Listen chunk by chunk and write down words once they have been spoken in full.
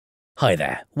Hi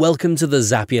there, welcome to the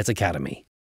Zapiet Academy.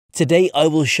 Today I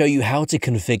will show you how to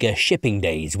configure shipping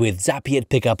days with Zapiet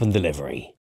Pickup and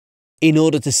Delivery. In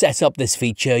order to set up this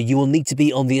feature, you will need to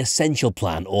be on the Essential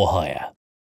plan or higher.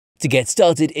 To get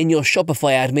started, in your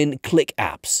Shopify admin, click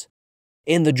Apps.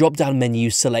 In the drop-down menu,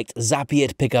 select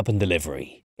Zapiet Pickup and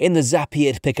Delivery. In the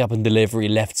Zapiet Pickup and Delivery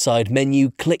left side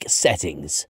menu, click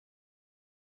Settings.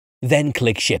 Then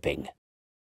click Shipping.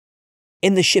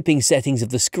 In the shipping settings of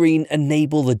the screen,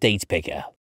 enable the date picker.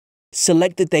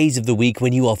 Select the days of the week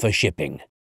when you offer shipping.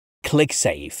 Click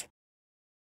Save.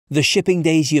 The shipping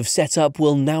days you have set up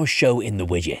will now show in the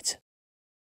widget.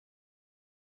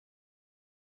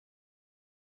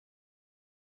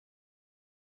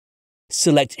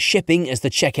 Select Shipping as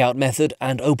the checkout method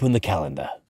and open the calendar.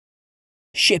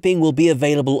 Shipping will be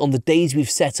available on the days we've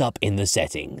set up in the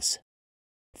settings.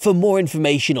 For more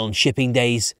information on shipping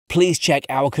days, please check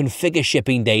our Configure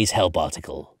Shipping Days help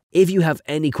article. If you have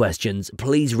any questions,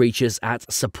 please reach us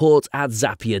at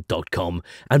support@zapiet.com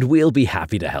and we'll be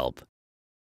happy to help.